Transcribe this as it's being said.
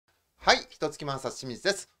はい、一月万冊清水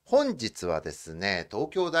です。本日はですね、東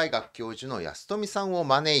京大学教授の安冨さんを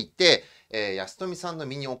招いて、安冨さんの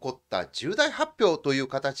身に起こった重大発表という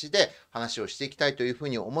形で話をしていきたいというふう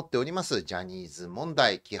に思っております。ジャニーズ問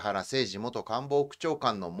題、木原誠二元官房副長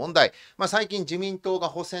官の問題、最近自民党が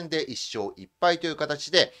補選で1勝1敗という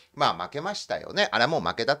形で、負けましたよね。あれはもう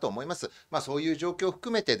負けだと思います。そういう状況を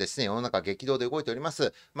含めてですね、世の中激動で動いておりま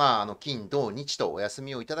す。金、土、日とお休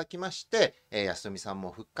みをいただきまして、安冨さん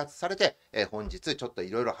も復活されて、本日ちょっとい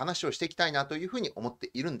ろいろ話をしていきたいなというふうに思って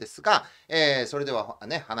いるんですが、それでは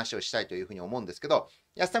ね、話をしたいというふうに思うんですけど、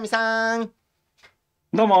安冨さん。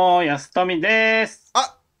どうも、安富です。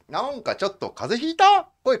なんかちょっと風邪ひいた？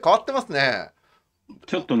声変わってますね。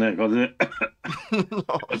ちょっとね、風邪。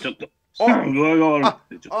ちょっと、お具合が悪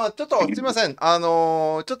くて、ちょっとすみません。ち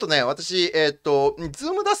ょっとね、私、ズ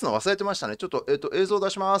ーム出すの忘れてましたね。ちょっと、映像出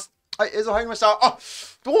します。はい、映像入りました。あ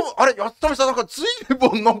れ、安富さん、なんか随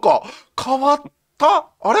分なんか変わった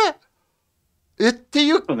あれって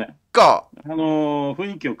いうとね、か、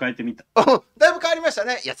雰囲気を変えてみた。だいぶ変わりました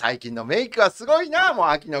ね。いや、最近のメイクはすごいな。もう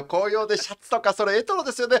秋の紅葉でシャツとか、それエトロ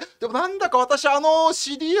ですよね。でもなんだか私、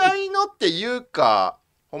知り合いのっていうか、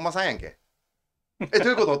本間さんやんけ。どう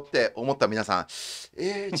いうことって思った皆さん。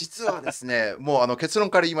実はですね、もう結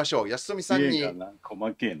論から言いましょう。安富さんに、ちょっ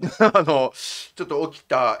と起き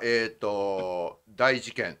た、大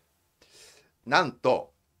事件。なん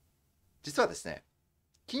と、実はですね、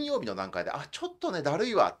金曜日の段階で、ちょっとね、だる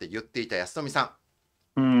いわって言っていた安富さ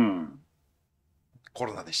ん。コ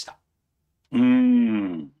ロナでした。とい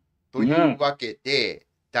うわけで、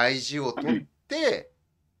大事を取って、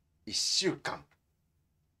1週間、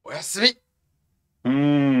お休み。し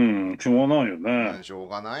ょうがないよね。しょう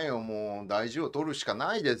がないよ、もう大事を取るしか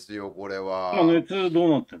ないですよ、これは。熱どう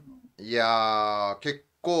なってんの？いやー、結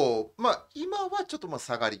構、今はちょっと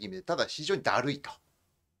下がり気味で、ただ非常にだるいと、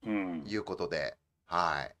いうことで、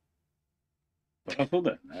はい。そう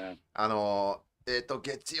だよね。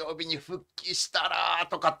月曜日に復帰したら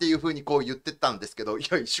とかっていうふうにこう言ってたんですけど、いや、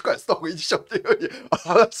1週間やった方がいいでしょっていうふうに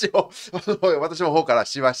話を私の方から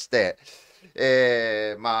しまして、ちょ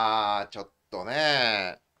っと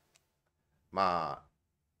ね、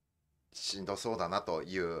しんどそうだなと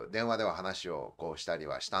いう電話では話をこうしたり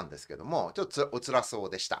はしたんですけども、ちょっとお辛そう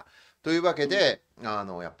でした。というわけで、や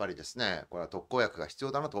っぱりですね、これは特効薬が必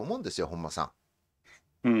要だなと思うんですよ、本間さん。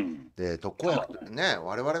で、特効薬ね、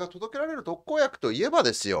我々が届けられる特効薬といえば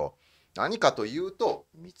ですよ、何かというと、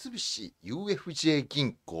三菱 UFJ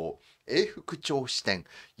銀行永福町支店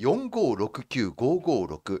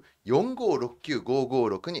4569-556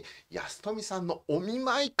 4569-556に安富さんのお見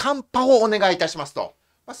舞いカンパをお願いいたしますと。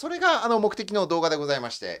それが目的の動画でござい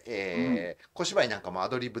まして、小芝居なんかもア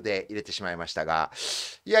ドリブで入れてしまいましたが、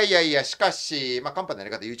いや、しかし、カンパのや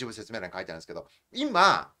り方 YouTube 説明欄に書いてあるんですけど、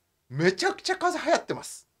今、めちゃくちゃ風邪流行ってま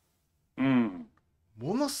す。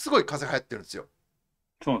ものすごい風邪流行ってるんですよ。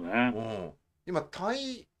そうね。今、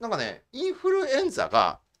なんかね、インフルエンザ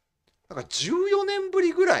が、なんか14年ぶ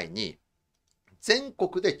りぐらいに、全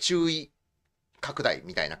国で注意拡大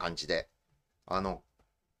みたいな感じで、感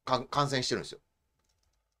染してるんですよ。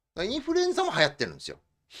インフルエンザも流行ってるんですよ。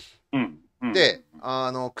で、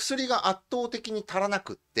薬が圧倒的に足らな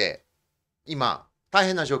くって、今、大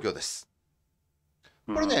変な状況です。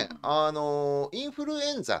これね、インフル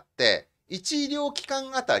エンザって、1医療機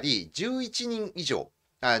関あたり11人以上、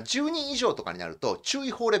10人以上とかになると注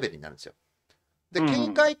意報レベルになるんですよ。で、警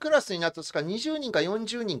戒クラスになったとしか20人か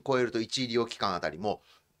40人超えると1医療機関あたりも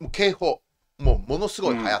う警報、ものす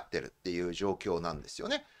ごい流行ってるっていう状況なんですよ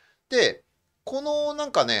ね。で、このな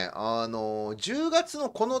んかね、10月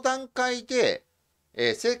のこの段階で、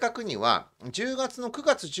正確には10月の9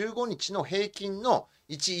月15日の平均の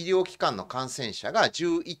1医療機関の感染者が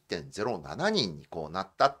 11.07 人にこうな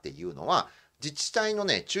ったっていうのは、自治体の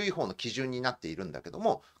ね、注意報の基準になっているんだけど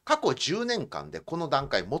も、過去10年間でこの段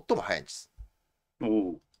階最も早いんです。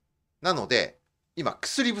なので、今、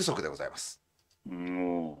薬不足でございます。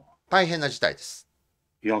大変な事態です。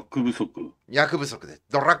薬不足で、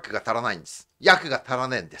ドラッグが足らないんです。薬が足ら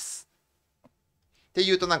ねえんです。って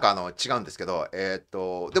いうとなんか違うんですけど、で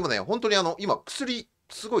もね、本当に今、薬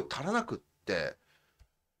すごい足らなくって、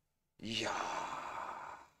いやー、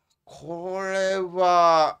これ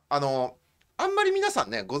は、あんまり皆さ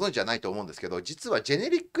んね、ご存知じゃないと思うんですけど、実はジェネ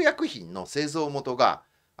リック薬品の製造元が、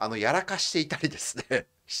やらかしていたりですね、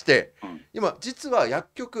して、今、実は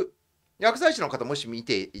薬剤師の方もし見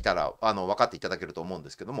ていたら、分かっていただけると思うんで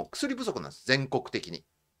すけども、薬不足なんです、全国的に。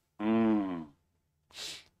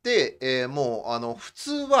で、もう、普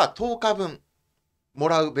通は10日分も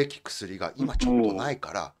らうべき薬が今ちょっとない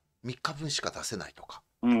から、3日分しか出せないとか。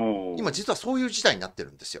今実はそういう事態になって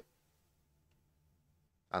るんですよ。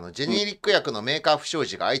ジェネリック薬のメーカー不祥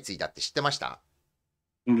事が相次いだって知ってました？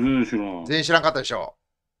全然知らん。全然知らんかったでしょ。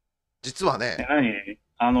実はね、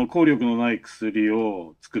効力のない薬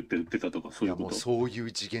を作って売ってたとか、そういうこと？もうそうい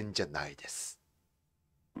う次元じゃないです。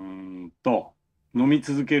飲み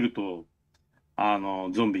続けると、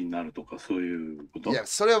ゾンビになるとか、そういうこと？いや、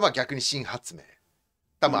それはまあ逆に新発明。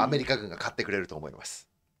多分アメリカ軍が買ってくれると思います。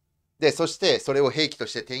で、そしてそれを兵器と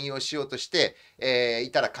して転用しようとして、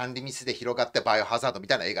いたら管理ミスで広がってバイオハザードみ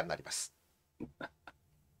たいな映画になります。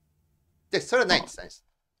で、それはないんです。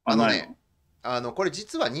これ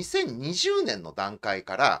実は2020年の段階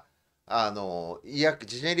から、ジ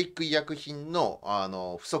ェネリック医薬品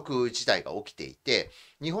の、不足事態が起きていて、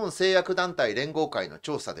日本製薬団体連合会の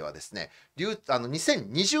調査ではですね、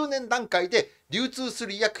2020年段階で流通す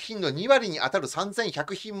る医薬品の2割に当たる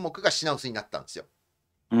3100品目が品薄になったんですよ。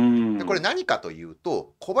でこれ何かという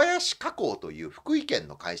と、小林化工という福井県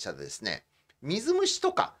の会社でですね、水虫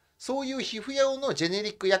とかそういう皮膚用のジェネ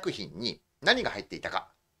リック薬品に何が入っていたか。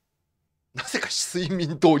なぜか睡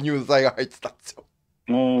眠導入剤が入ってたんですよ。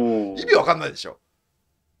意味わかんないでしょ。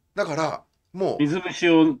だからもう水虫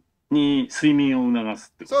に睡眠を促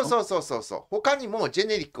すってこと？そう。他にもジェ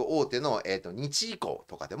ネリック大手の、日医工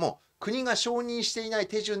とかでも国が承認していない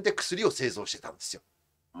手順で薬を製造してたんですよ。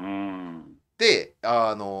で、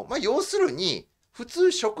要するに普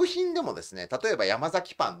通食品でもですね、例えば山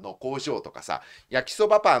崎パンの工場とかさ、焼きそ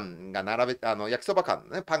ばパンが並べ焼きそばパン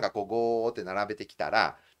のね、パンがこうゴーって並べてきた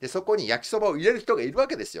ら、でそこに焼きそばを入れる人がいるわ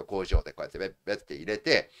けですよ。工場でこうやってベッベッって入れ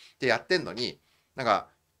てでやってんのに、なんか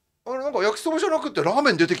焼きそばじゃなくてラー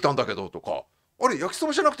メン出てきたんだけどとか、あれ焼きそ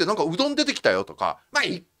ばじゃなくてなんかうどん出てきたよとか、まあ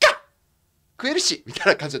いっか食えるしみた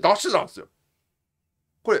いな感じで出してたんですよ。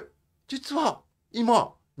これ実は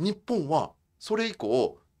今日本はそれ以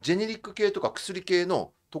降ジェネリック系とか薬系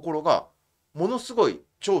のところがものすごい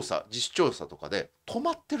自主調査とかで止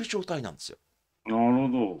まってる状態なんですよ。なる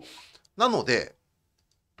ほど。なので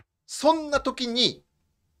そんな時に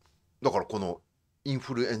だからこのイン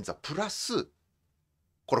フルエンザプラス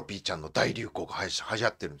コロピーちゃんの大流行が流行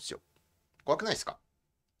ってるんですよ。怖くないですか？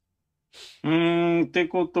って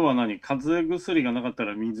ことは風邪薬がなかった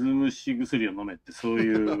ら水虫薬を飲めって、そう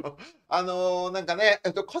いうなんかね、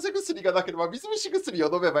風邪薬がなければ水虫薬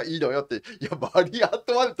を飲めばいいのよって、いやマリアン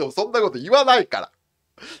トワルトもそんなこと言わないから。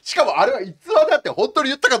しかもあれは逸話だって本当に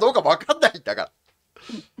言ったかどうか分かんないんだから。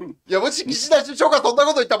いやもし岸田首相がそんなこ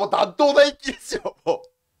と言ったらもう妥当な域ですよ。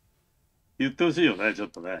言ってほしいよね、ちょっ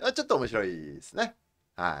とね。ちょっと面白いですね。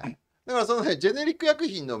はい。だからそのね、ジェネリック薬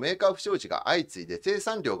品のメーカー不祥事が相次いで生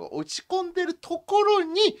産量が落ち込んでるところ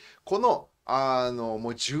に、この、も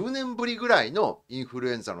う10年ぶりぐらいのインフル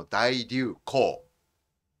エンザの大流行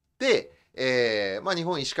で、日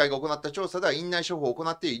本医師会が行った調査では、院内処方を行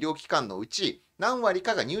っている医療機関のうち、何割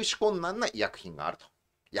かが入手困難な医薬品があると。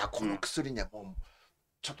いや、この薬ね、もう、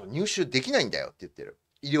ちょっと入手できないんだよって言ってる。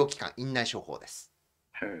医療機関、院内処方です。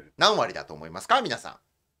何割だと思いますか、皆さん。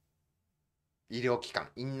医療機関、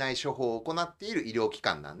院内処方を行っている医療機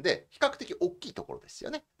関なんで、比較的大きいところですよ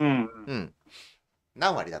ね。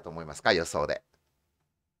何割だと思いますか、予想で。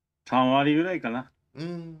3割ぐらいかな。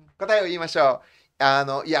答えを言いましょ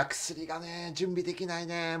う。いや、薬がね、準備できない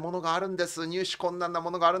ね、ものがあるんです、入手困難な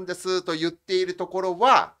ものがあるんですと言っているところ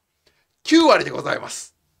は、9割でございま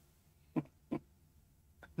す。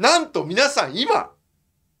なんと皆さん、今、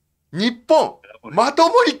日本、まと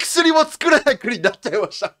もに薬も作れない国になっちゃいま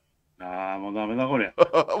した。もうダメだこれ。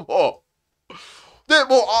もう。で、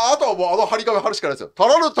もう、あとはもう張り紙貼るしかないですよ。足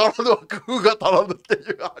らぬは工夫が足らぬってい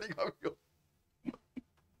う張り紙を。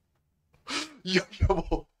いや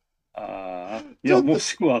もう。いや、も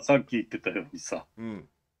しくはさっき言ってたようにさ、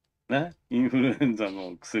ね、インフルエンザ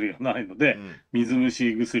の薬がないので、水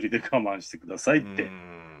虫薬で我慢してくださいって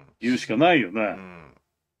言うしかないよね。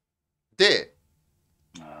で、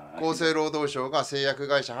厚生労働省が製薬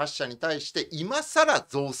会社8社に対して今更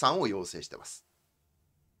増産を要請してます。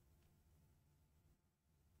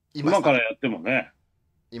今からやってもね、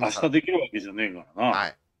明日できるわけじゃねえからな。は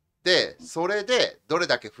い。で、それでどれ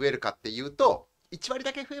だけ増えるかっていうと、1割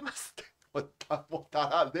だけ増えますって。もた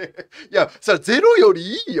らね。いや、それゼロより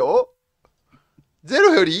いいよ。ゼ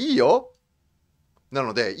ロよりいいよ。な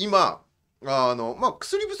ので、今、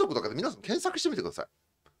薬不足とかで皆さん検索してみてください。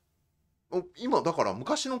今だから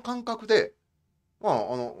昔の感覚でイ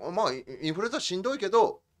ンフルエンザしんどいけ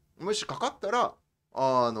どもしかかったら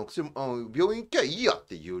病院行きゃいいやっ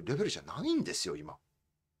ていうレベルじゃないんですよ今。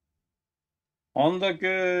あんだ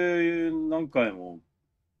け何回も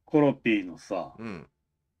コロピーのさ、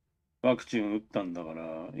ワクチン打ったんだか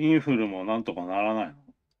らインフルもなんとかならないの？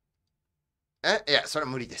いや、それ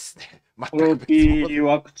は無理ですね。プロピー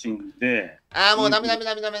ワクチンで。もうダメダメ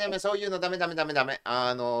ダメダメダメ、そういうのダメダメダメダメ。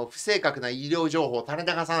不正確な医療情報を垂れ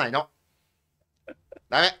流さないの。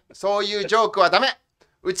ダメ。そういうジョークはダメ。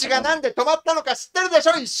うちがなんで止まったのか知ってるでし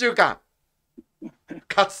ょ、1週間。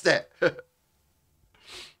かつて。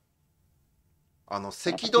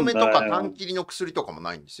咳止めとか短切りの薬とかも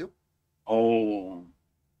ないんですよ。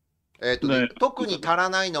特に足ら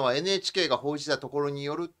ないのは NHK が報じたところに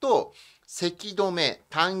よると、咳止め、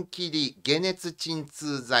短切り、解熱鎮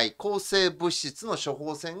痛剤、抗生物質の処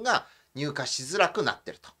方箋が入荷しづらくなっ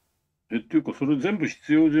てると。っていうか、それ全部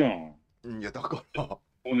必要じゃん。いや、だから、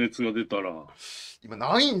高熱が出たら。今、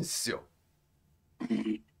ないんですよ。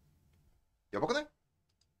やばくない？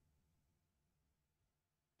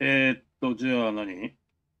じゃあ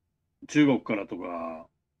中国からとか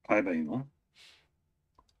買えばいいの？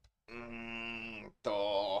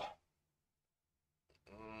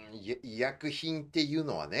医薬品っていう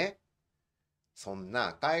のはね、そん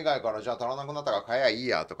な海外からじゃあ足らなくなったから買えばいい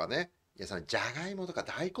やとかね。いや、そのじゃがいもとか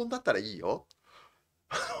大根だったらいいよ。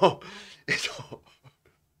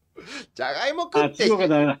じゃがいも食って。中国は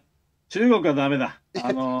ダメだ。中国はダメだ。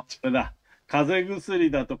それだ。風邪薬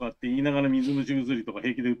だとかって言いながら水虫薬とか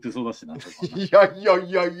平気で売ってそうだしな。いやいや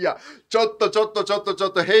いやいや、ちょっと、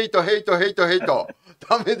ヘイト。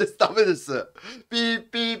ダメです、ダメです。ピー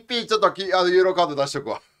ピーピー、ちょっとイエローカード出しとく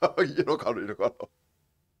わ。イエローカード。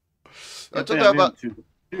ちょっとやっぱ、中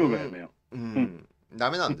国はやめよう。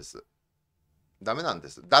ダメなんです。ダメなんで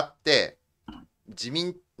す。だって、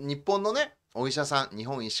日本のね、お医者さん、日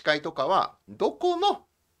本医師会とかは、どこの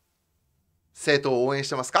政党を応援し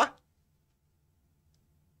てますか？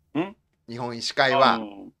日本医師会は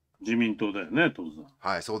自民党だよね、当然。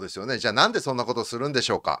はい、そうですよね。じゃあなんでそんなことするんでし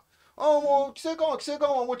ょうか？もう規制緩和、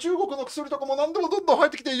もう中国の薬とかも何でもどんどん入っ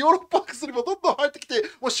てきて、ヨーロッパの薬もどんどん入ってきて、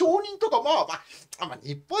もう承認とか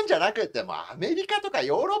日本じゃなくてもアメリカとか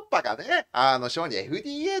ヨーロッパがね、承認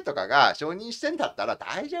FDA とかが承認してんだったら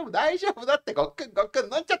大丈夫だってごっくん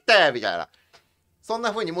なっちゃってみたいな、そん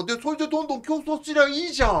な風にもうそれでどんどん競争すりゃい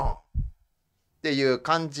いじゃんっていう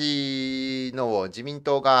感じのを自民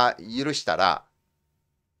党が許したら、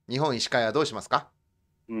日本医師会はどうしますか？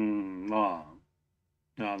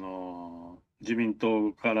自民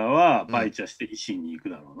党からは売茶して維新に行く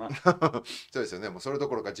だろうな。そうですよね。もうそれど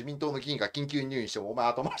ころか自民党の議員が緊急入院してもお前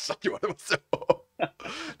後回しだって言われますよ。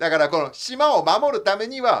だからこの島を守るため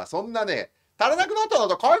にはそんなね、足らなくなったの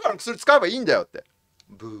と海外の薬使えばいいんだよって。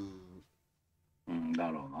ブー。だ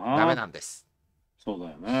ろうな。ダメなんです。そうだ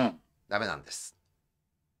よね。ダメなんです。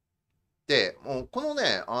でもうこの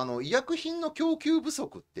ね、医薬品の供給不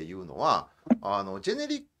足っていうのはジェネ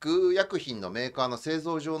リック薬品のメーカーの製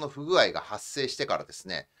造上の不具合が発生してからです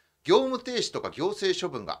ね、業務停止とか行政処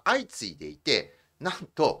分が相次いでいて、なん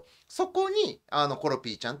とそこにコロ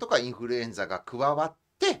ピーちゃんとかインフルエンザが加わっ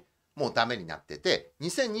てもうダメになってて、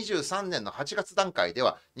2023年の8月段階で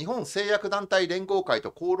は日本製薬団体連合会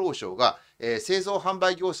と厚労省が、製造販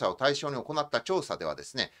売業者を対象に行った調査ではで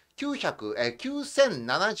すね、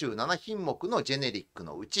9077品目のジェネリック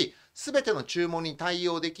のうち、すべての注文に対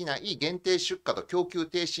応できない限定出荷と供給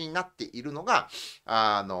停止になっているのが、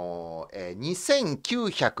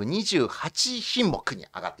2928品目に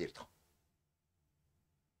上がっていると。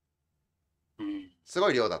すご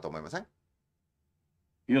い量だと思いません？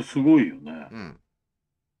いや、すごいよね。うん。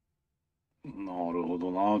なるほ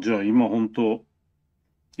どな。じゃあ今本当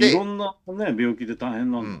いろんなね、病気で大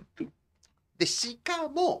変なんだって。で、しか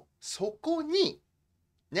も、そこに、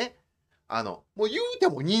ね、もう言うて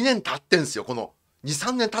も2年経ってんすよ、この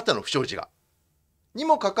2、3年経っての不祥事が。に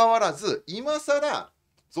もかかわらず、今更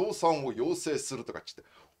増産を要請するとかって言っ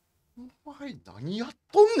て、お前何やっ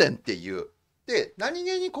とんねんっていう。で、何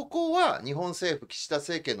気にここは日本政府、岸田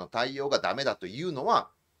政権の対応がダメだというのは、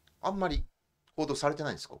あんまり報道されて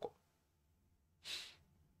ないんです、ここ。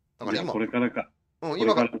だから今、これからか。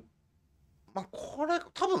今から。これ、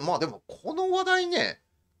多分でも、この話題ね、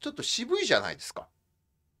ちょっと渋いじゃないですか。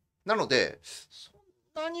なので、そん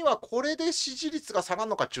なにはこれで支持率が下が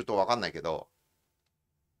るのかっちゅうと分かんないけど、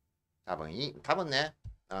多分ね、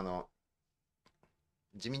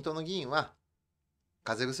自民党の議員は、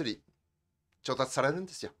風邪薬、調達されるん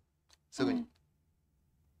ですよ。すぐに。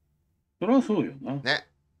それはそうよな。ね。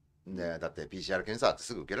で、だって PCR 検査って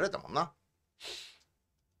すぐ受けられたもんな。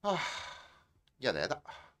はあ、やだ。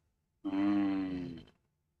確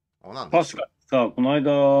かにさ、この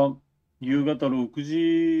間、夕方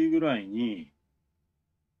6時ぐらいに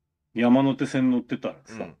山手線乗ってたら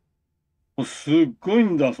さ、もうすっごい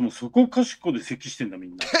んだ、そこかしこで咳してんだ、み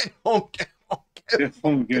んな。ゲッ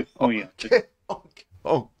ホンやって。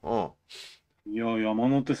いや、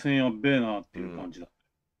山手線やっべえなっていう感じだ。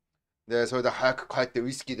で、それで早く帰ってウ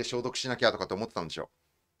イスキーで消毒しなきゃとかって思ってたんでしょ。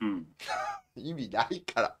うん。意味ない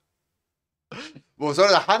から。もうそれ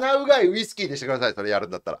で鼻うがいウイスキーでしてください、それやる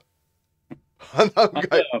んだったら。鼻うが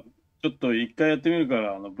い。ちょっと一回やってみるか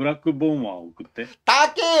ら、ブラックボンは送って。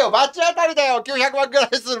高えよ、罰当たりだよ、900万ぐらい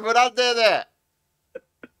するブランデーで。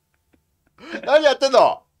何やってん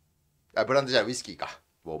の？あ、ブランデーじゃウイスキーか、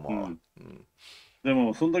ボーマーは。で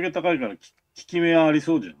も、そんだけ高いから、効き目はあり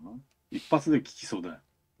そうじゃん。一発で効きそうだよ。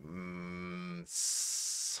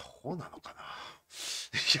そうなのかな。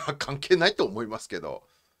いや、関係ないと思いますけど。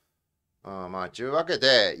まあ、ちゅうわけ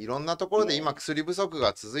で、いろんなところで今、薬不足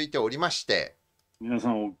が続いておりまして、皆さ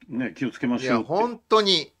んね、気をつけましょう。いや、本当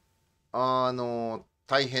に、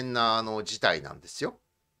大変な事態なんですよ。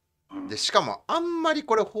で、しかも、あんまり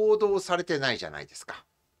これ報道されてないじゃないですか。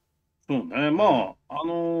そうね、まあ、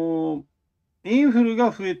インフル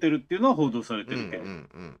が増えてるっていうのは報道されてるけど、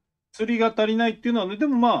薬が足りないっていうのはね、で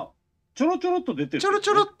もまあ、ちょろちょろっと出てる、ね。ちょろち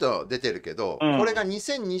ょろっと出てるけど、これが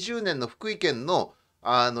2020年の福井県のジ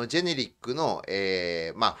ェネリックの、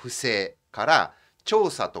まあ、不正から調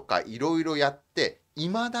査とかいろいろやってい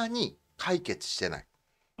まだに解決してない。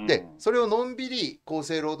でそれをのんびり厚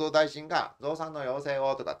生労働大臣が増産の要請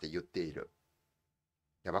をとかって言っている。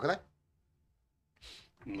やばくない？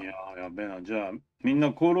いややべえな。じゃあみんな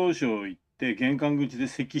厚労省行って玄関口で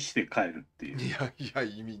咳して帰るっていう。いやいや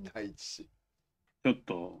意味ないし、ちょっ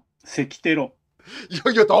と咳テロ。い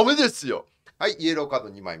やいやダメですよ。はい、イエローカード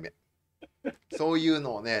2枚目。そういう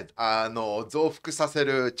のをね、増幅させ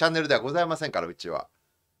るチャンネルではございませんから、うちは。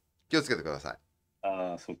気をつけてください。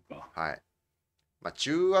ああ、そっか。はい。まあ、ち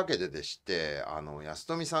ゅうわけででして、安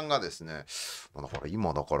富さんがですね、だから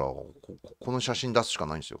今だからこの写真出すしか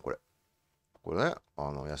ないんですよ、これ。これね、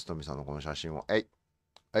安富さんのこの写真を。はい。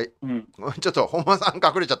はい。ちょっと、本間さん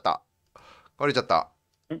隠れちゃった。隠れちゃった。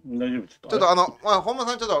大丈夫、ちょっと本間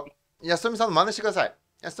さん、ちょっと、安富さんの真似してください。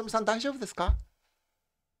安富さん、大丈夫ですか？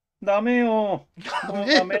ダメよ。ダ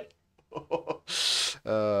メ。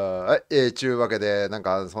ちゅうわけで、なん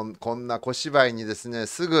かこんな小芝居にですね、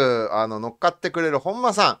すぐ乗っかってくれる本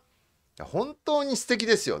間さん、本当に素敵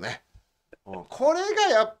ですよね。これが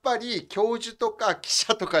やっぱり教授とか記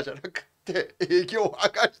者とかじゃなくて営業上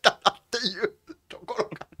がりだなっていうところ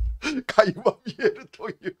が垣間見えると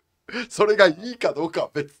いう、それがいいかどうか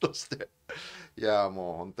は別として、いや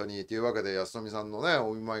もう本当にというわけで安富さんのね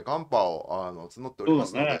お見舞いカンパを募っておりま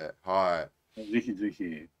すので、はい、ぜひぜひ。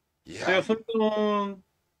いやそれとあ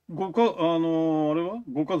れは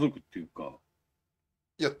ご家族っていうか、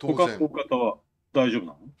いや当然お方は大丈夫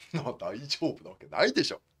なの？大丈夫なわけないで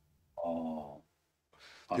しょ。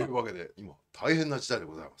というわけで今大変な事態で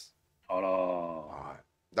ございます。は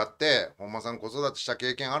い、だって本間さん子育てした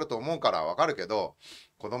経験あると思うから分かるけど、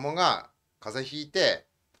子供が風邪ひいて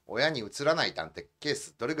親にうつらないなんてケー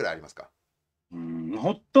スどれぐらいありますか？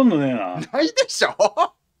ほとんどねえな。ないでしょ。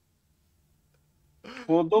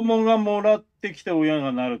子供がもらってきて親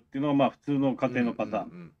がなるっていうのはまあ普通の家庭のパター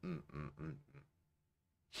ン。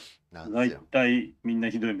大体みん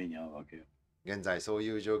なひどい目に遭うわけよ。現在そう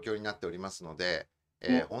いう状況になっておりますので、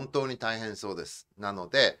本当に大変そうです。なの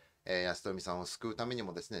で、安富さんを救うために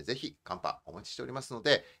もですね、ぜひカンパお待ちしておりますの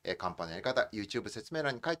で、カンパのやり方、YouTube 説明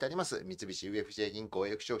欄に書いてあります、三菱 UFJ 銀行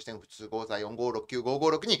永福町支店普通口座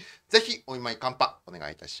45695566に、ぜひお見舞いカンパお願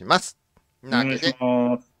いいたします。なわけで、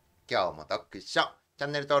今日も読書、チャ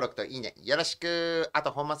ンネル登録といいね、よろしく。あ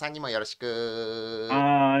と、本間さんにもよろしく。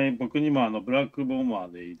僕にもブラックボンバ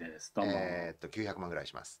ーでいいです。900万ぐらい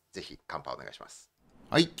します。ぜひ、カンパお願いします。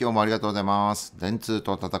はい、今日もありがとうございます。電通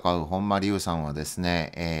と戦う本間龍さんはです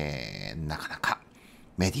ね、なかなか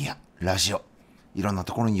メディア、ラジオ、いろんな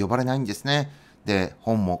ところに呼ばれないんですね。で、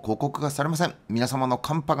本も広告がされません。皆様の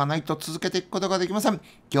カンパがないと続けていくことができません。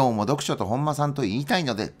今日も読書と本間さんと言いたい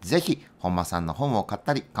ので、ぜひ本間さんの本を買っ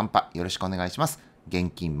たり、カンパよろしくお願いします。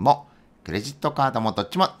現金もクレジットカードもどっ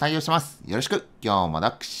ちも対応します。よろしく。今日も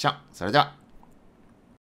読書。それでは。